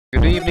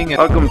Good evening.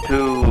 Welcome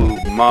to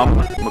MoM,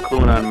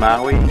 McLuhan On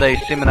Maui. Day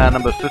seminar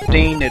number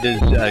 15. It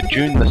is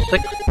June the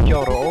 6th. Kia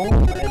ora all,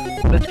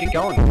 and let's get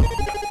going.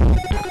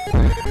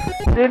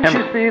 Didn't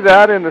you see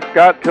that in the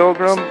Scott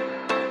Pilgrim?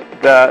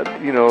 That,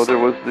 there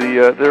was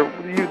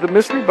the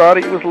mystery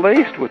body was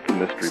laced with the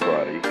mystery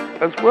body,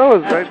 as well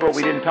as... That's what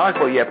we didn't talk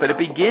about yet, but it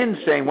begins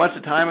saying, once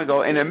a time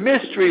ago, in a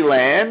mystery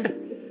land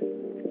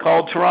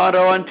called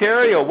Toronto,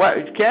 Ontario,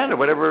 Canada,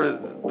 whatever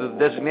the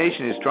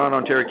designation is, Toronto,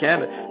 Ontario,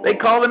 Canada. They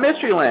call it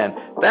mystery land.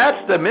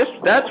 That's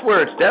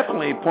where it's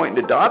definitely pointing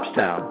to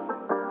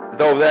Dobbstown,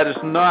 though that is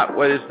not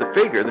what is the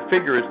figure. The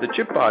figure is the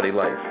chipbody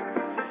life.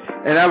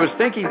 And I was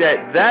thinking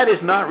that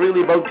is not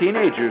really about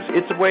teenagers.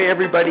 It's the way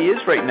everybody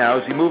is right now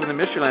as you move in the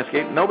mystery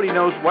landscape. Nobody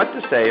knows what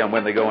to say on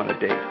when they go on a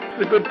date.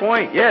 It's a good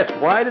point. Yes,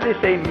 why do they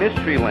say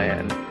mystery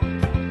land?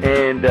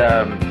 And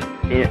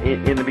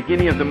in the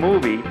beginning of the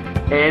movie,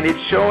 and it's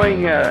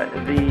showing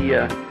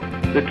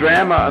the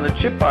drama on the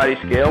chipbody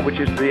scale, which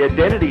is the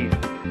identity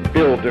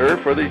builder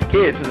for these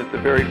kids, and it's a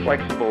very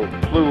flexible,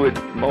 fluid,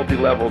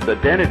 multi-leveled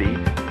identity.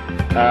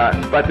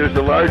 But there's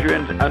a larger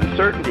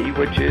uncertainty,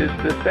 which is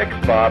the sex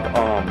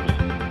bob-oms.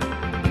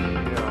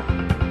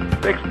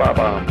 Yeah. Sex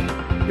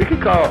bob-oms. We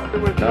could call... There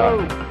was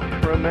no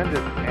tremendous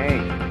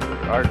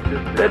angst,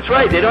 artistic... That's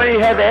right, they don't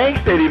even have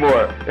angst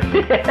anymore.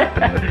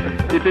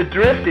 It's a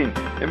drifting.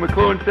 And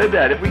McLuhan said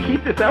that. If we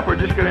keep this up, we're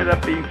just going to end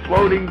up being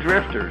floating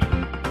drifters.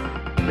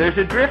 There's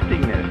a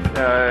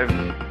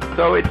driftingness.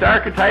 So it's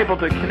archetypal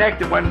to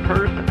connect to one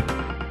person.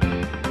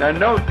 Now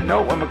note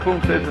what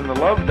McLuhan says in the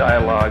love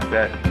dialogue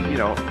that,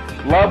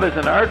 love as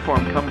an art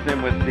form comes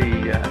in with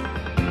the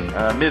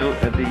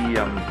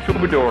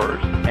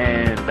troubadours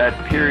and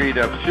that period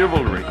of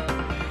chivalry.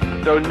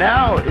 So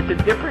now it's a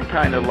different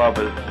kind of love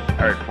as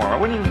art form. I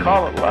wouldn't even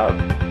call it love.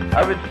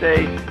 I would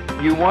say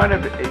you want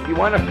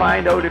to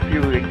find out if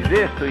you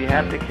exist, so you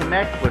have to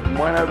connect with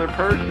one other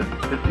person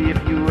to see if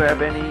you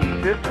have any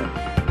existence.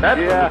 That's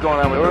what was going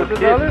on with those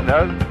kids.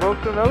 That was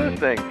another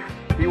thing.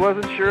 He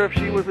wasn't sure if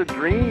she was a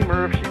dream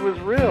or if she was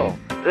real.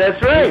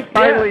 That's right.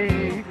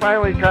 He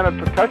finally kind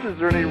of touches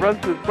her and he runs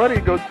to his buddy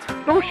and goes,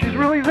 "No, she's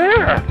really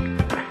there."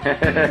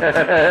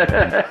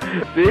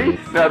 See?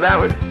 Now that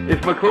was, if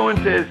McLuhan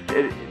says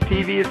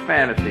TV is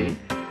fantasy,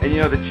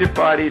 and the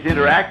chipbody is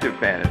interactive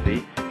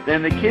fantasy,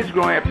 then the kids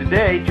growing up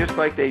today, just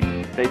like they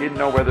didn't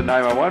know whether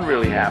 911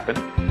 really happened,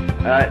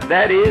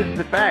 that is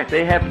the fact.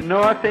 They have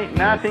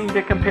nothing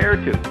to compare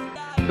to.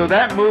 So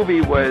that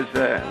movie was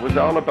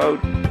all about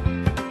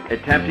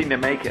attempting to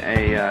make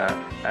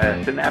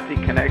a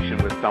synaptic connection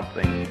with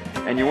something,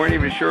 and you weren't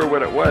even sure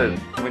what it was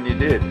when you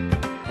did,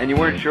 and you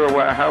weren't sure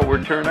how it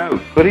would turn out.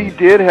 But he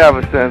did have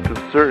a sense of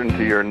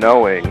certainty or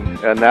knowing,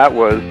 and that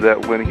was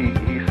that when he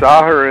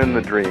saw her in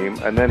the dream,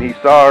 and then he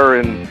saw her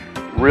in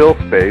real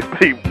space,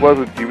 but he was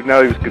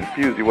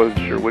confused. He wasn't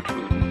sure which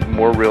was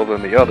more real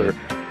than the other,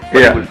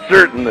 but he was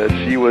certain that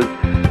she was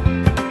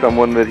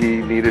someone that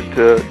he needed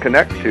to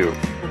connect to.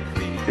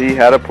 He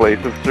had a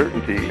place of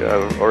certainty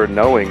or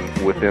knowing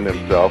within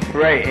himself.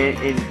 Right,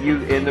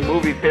 and the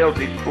movie fails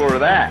to explore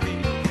that,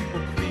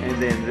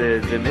 and then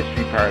the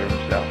mystery part of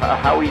himself,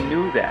 how he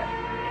knew that.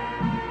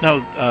 No,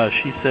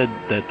 she said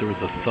that there was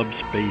a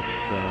subspace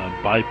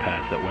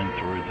bypass that went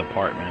through his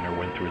apartment or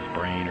went through his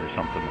brain or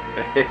something like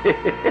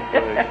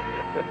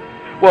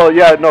that. Well,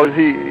 yeah, no,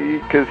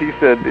 because he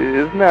said,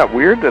 "Isn't that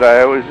weird that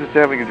I was just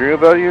having a dream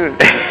about you?"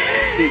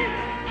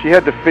 She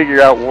had to figure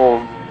out,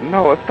 well,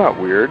 no, it's not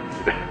weird.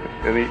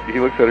 And he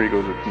looks at her, he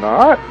goes, "It's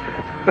not?"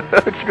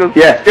 She goes,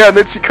 yeah, and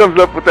then she comes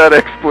up with that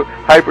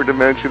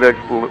hyperdimension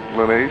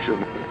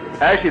explanation.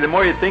 Actually, the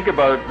more you think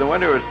about it, the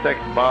wonder it was sex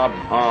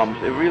bob-oms.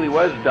 It really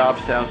was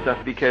Dobbstown stuff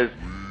because,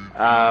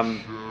 what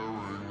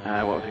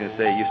was I going to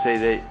say? You say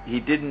that he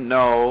didn't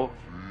know.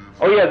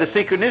 Oh yeah, the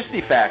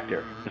synchronicity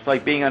factor. It's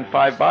like being on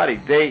five bodies.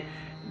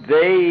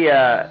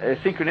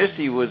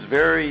 Synchronicity was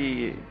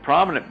very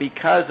prominent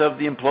because of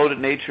the imploded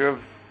nature of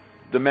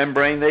the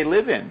membrane they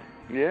live in.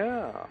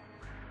 Yeah.